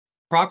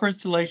Proper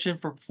Installation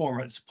for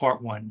Performance,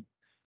 Part 1.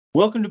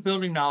 Welcome to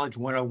Building Knowledge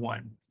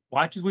 101.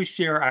 Watch as we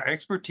share our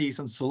expertise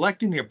on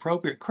selecting the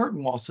appropriate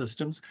curtain wall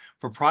systems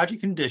for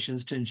project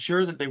conditions to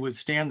ensure that they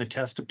withstand the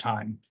test of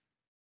time.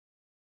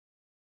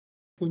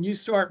 When you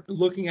start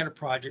looking at a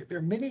project, there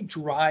are many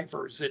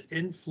drivers that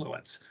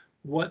influence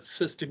what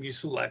system you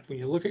select. When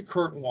you look at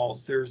curtain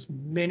walls, there's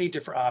many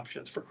different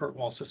options for curtain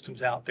wall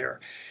systems out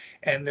there.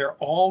 And they're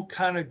all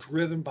kind of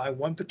driven by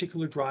one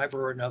particular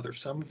driver or another.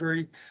 Some are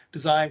very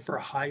designed for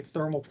high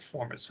thermal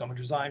performance, some are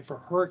designed for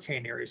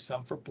hurricane areas,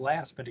 some for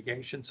blast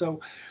mitigation.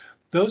 So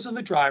those are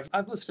the drivers.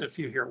 I've listed a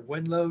few here: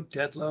 wind load,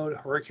 dead load,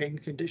 hurricane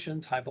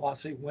conditions, high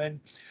velocity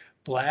wind,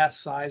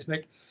 blast,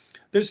 seismic.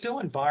 There's still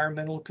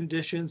environmental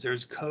conditions,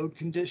 there's code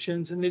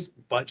conditions, and there's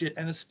budget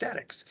and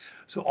aesthetics.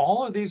 So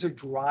all of these are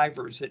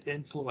drivers that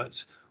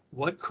influence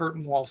what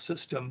curtain wall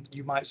system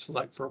you might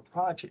select for a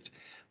project.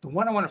 The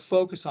one I want to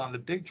focus on, the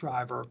big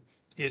driver,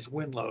 is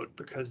wind load,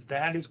 because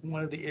that is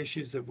one of the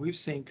issues that we've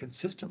seen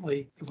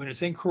consistently. When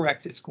it's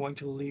incorrect, it's going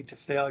to lead to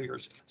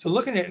failures. So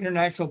looking at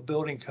International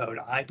Building Code,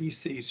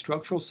 IBC,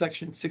 Structural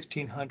Section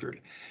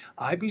 1600,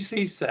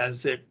 IBC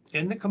says that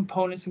in the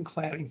components and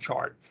cladding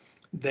chart,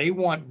 they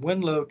want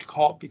wind load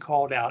to be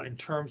called out in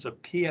terms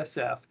of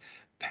PSF,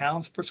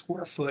 pounds per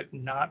square foot,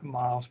 not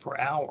miles per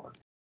hour.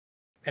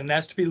 And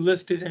that's to be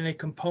listed in a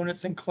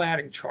components and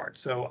cladding chart.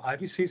 So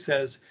IBC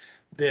says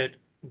that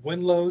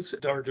wind loads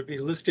are to be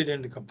listed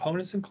in the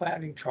components and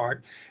cladding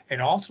chart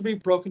and also be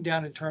broken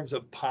down in terms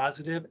of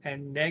positive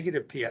and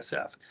negative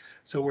PSF.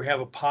 So we have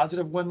a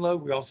positive wind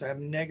load, we also have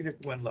negative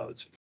wind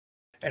loads.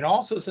 And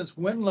also, since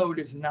wind load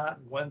is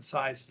not one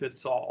size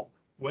fits all,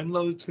 wind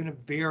load is going to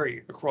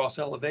vary across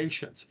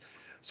elevations.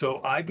 So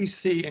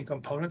IBC and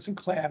components and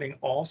cladding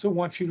also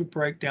want you to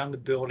break down the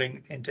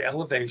building into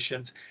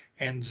elevations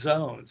and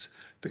zones,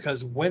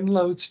 because wind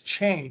loads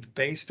change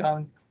based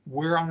on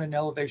where on an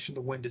elevation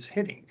the wind is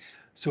hitting.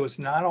 So it's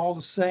not all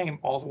the same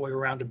all the way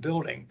around a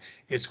building.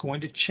 It's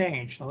going to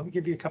change. Now, let me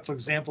give you a couple of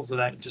examples of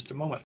that in just a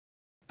moment.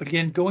 But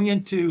again, going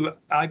into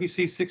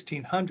IBC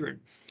 1600,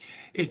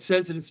 it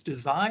says that it's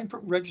designed for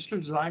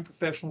registered design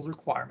professionals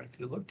requirement.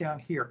 If you look down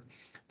here,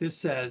 this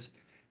says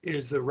it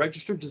is the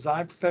registered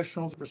design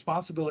professional's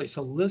responsibility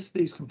to list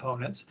these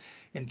components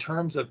in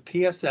terms of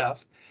PSF,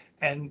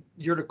 and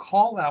you're to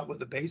call out what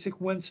the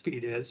basic wind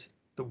speed is,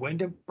 the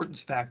wind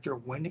importance factor,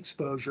 wind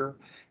exposure,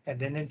 and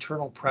then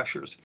internal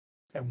pressures.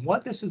 And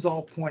what this is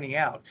all pointing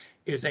out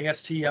is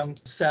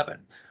ASTM 7.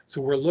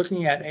 So we're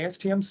looking at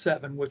ASTM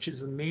 7, which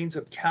is the means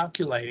of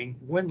calculating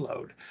wind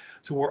load.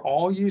 So we're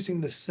all using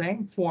the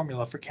same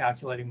formula for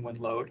calculating wind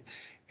load.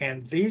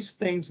 And these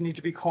things need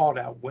to be called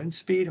out: wind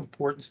speed,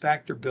 importance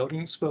factor,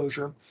 building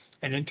exposure,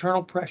 and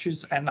internal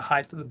pressures, and the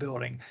height of the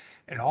building.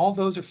 And all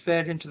those are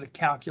fed into the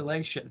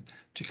calculation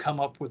to come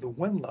up with the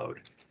wind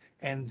load.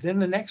 And then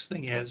the next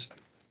thing is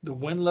the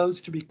wind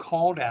loads to be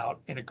called out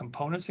in a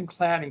components and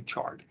cladding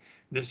chart.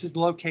 This is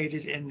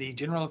located in the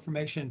general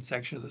information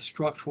section of the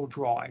structural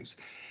drawings.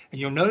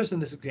 And you'll notice in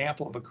this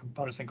example of a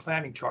components and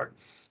cladding chart,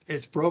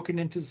 it's broken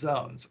into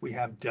zones. We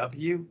have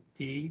W,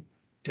 E,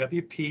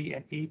 WP,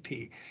 and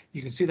EP.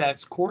 You can see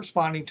that's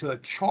corresponding to a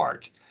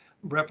chart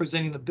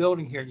representing the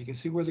building here. You can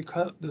see where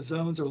the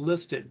zones are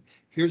listed.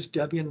 Here's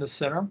W in the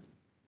center,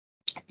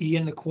 E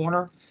in the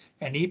corner,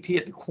 and EP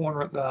at the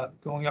corner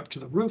of going up to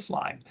the roof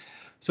line.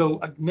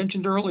 So I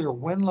mentioned earlier,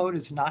 wind load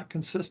is not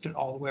consistent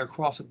all the way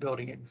across a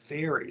building. It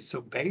varies.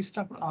 So based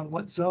on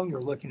what zone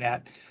you're looking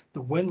at, the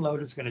wind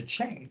load is going to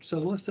change. So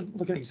let's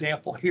look at an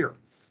example here.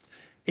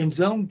 In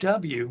zone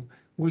W,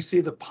 we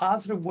see the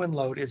positive wind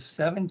load is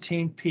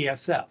 17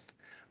 PSF.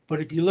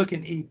 But if you look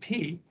in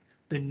EP,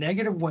 the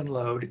negative wind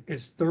load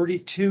is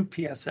 32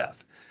 PSF.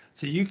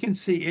 So you can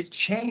see it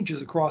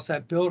changes across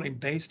that building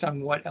based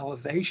on what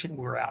elevation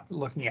we're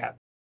looking at.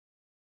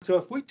 So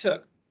if we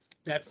took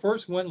that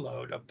first wind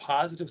load of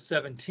positive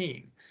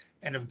 17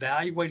 and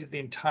evaluated the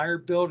entire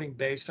building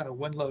based on a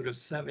wind load of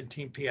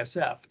 17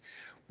 PSF,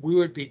 we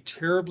would be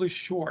terribly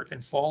short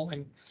and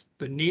falling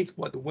beneath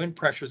what the wind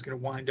pressure is going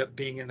to wind up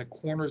being in the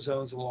corner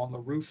zones along the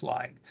roof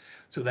line.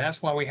 So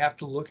that's why we have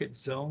to look at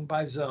zone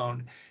by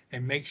zone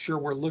and make sure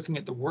we're looking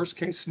at the worst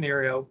case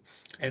scenario,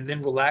 and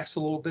then relax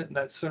a little bit in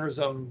that center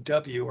zone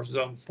W, or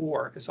zone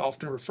 4 is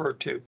often referred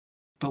to.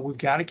 But we've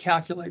got to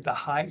calculate the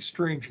high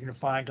extremes you're going to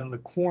find on the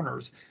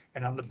corners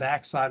and on the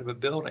back side of a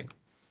building.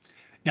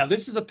 Now,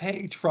 this is a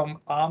page from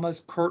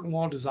AMA's curtain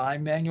wall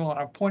design manual, and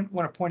I want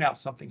to point out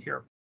something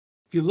here.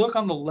 If you look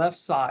on the left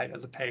side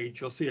of the page,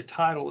 you'll see a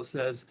title that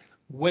says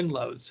wind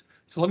loads.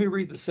 So let me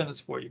read the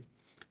sentence for you.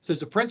 It says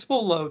the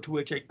principal load to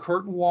which a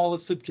curtain wall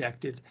is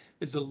subjected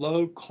is the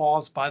load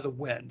caused by the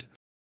wind.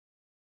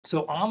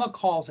 So AMA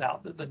calls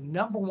out that the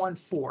number one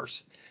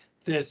force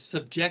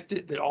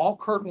that all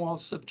curtain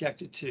walls are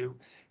subjected to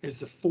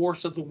is the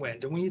force of the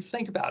wind. And when you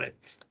think about it,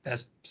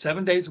 that's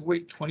 7 days a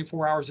week,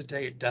 24 hours a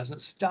day. It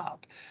doesn't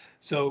stop.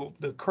 So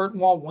the curtain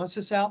wall, once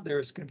it's out there,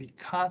 is going to be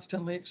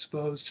constantly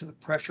exposed to the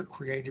pressure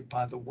created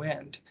by the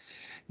wind.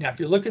 Now, if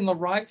you look in the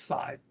right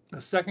side,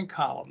 the second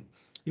column,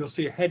 you'll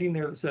see a heading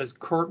there that says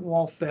curtain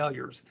wall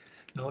failures.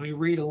 Now, let me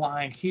read a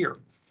line here.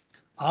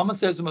 AMA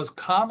says the most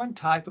common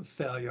type of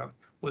failure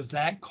was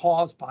that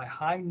caused by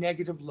high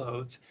negative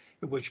loads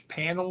in which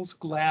panels,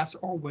 glass,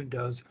 or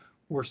windows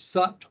were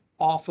sucked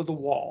off of the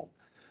wall.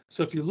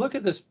 So if you look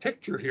at this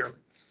picture here,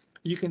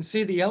 you can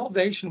see the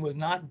elevation was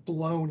not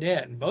blown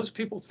in. Most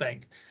people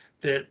think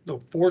that the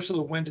force of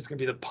the wind is going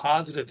to be the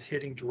positive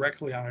hitting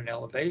directly on an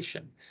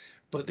elevation.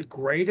 But the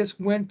greatest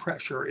wind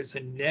pressure is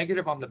the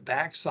negative on the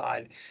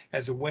backside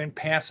as the wind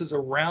passes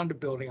around a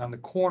building on the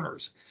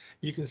corners.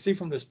 You can see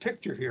from this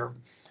picture here,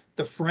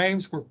 the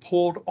frames were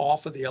pulled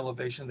off of the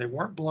elevation. They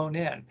weren't blown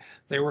in,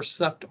 they were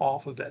sucked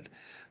off of it.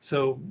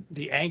 So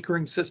the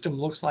anchoring system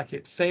looks like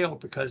it failed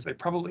because they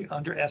probably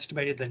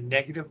underestimated the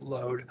negative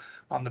load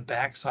on the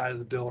backside of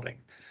the building.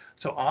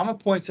 So AMA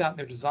points out in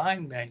their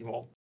design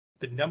manual,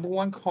 the number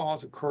one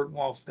cause of curtain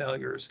wall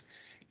failures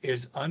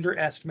is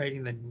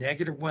underestimating the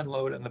negative wind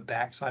load on the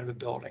backside of a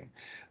building.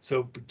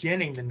 So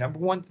the number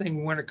one thing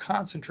we want to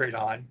concentrate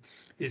on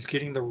is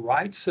getting the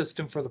right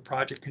system for the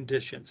project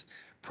conditions.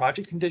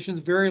 Project conditions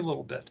vary a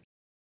little bit.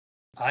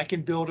 I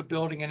can build a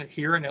building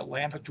here in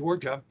Atlanta,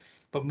 Georgia,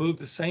 but move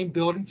the same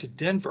building to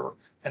Denver,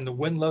 and the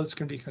wind loads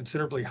can be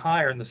considerably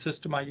higher, and the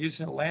system I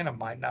use in Atlanta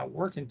might not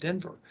work in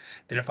Denver.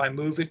 Then if I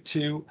move it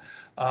to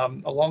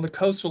along the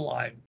coastal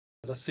line,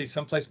 let's see,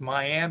 someplace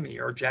Miami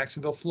or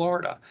Jacksonville,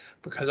 Florida,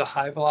 because of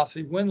high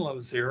velocity wind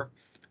loads there,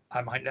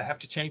 I might not have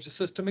to change the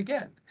system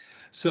again.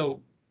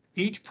 So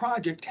each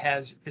project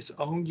has its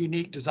own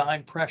unique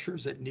design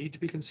pressures that need to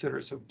be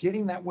considered. So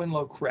getting that wind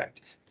load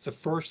correct is the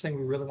first thing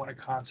we really want to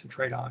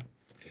concentrate on.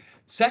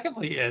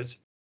 Secondly is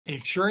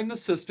ensuring the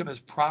system is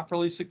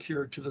properly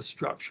secured to the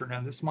structure.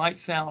 Now, this might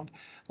sound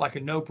like a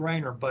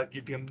no-brainer, but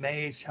you'd be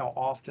amazed how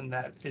often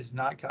that is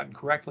not gotten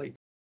correctly.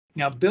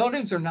 Now,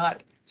 buildings are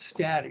not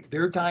static,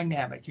 they're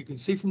dynamic. You can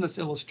see from this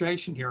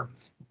illustration here,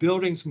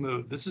 buildings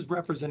move. This is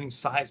representing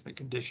seismic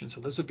conditions.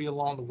 So this would be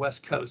along the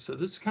West Coast. So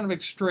this is kind of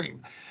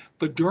extreme.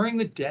 But during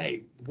the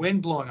day,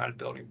 wind blowing on a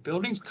building,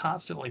 buildings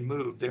constantly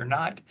move.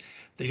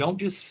 They don't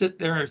just sit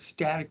there in a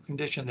static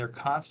condition, they're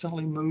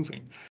constantly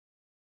moving.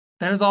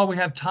 That is all we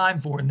have time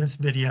for in this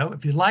video.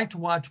 If you'd like to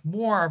watch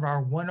more of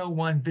our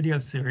 101 video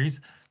series,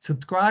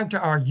 subscribe to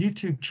our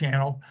YouTube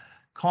channel,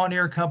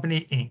 Kawneer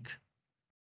Company, Inc.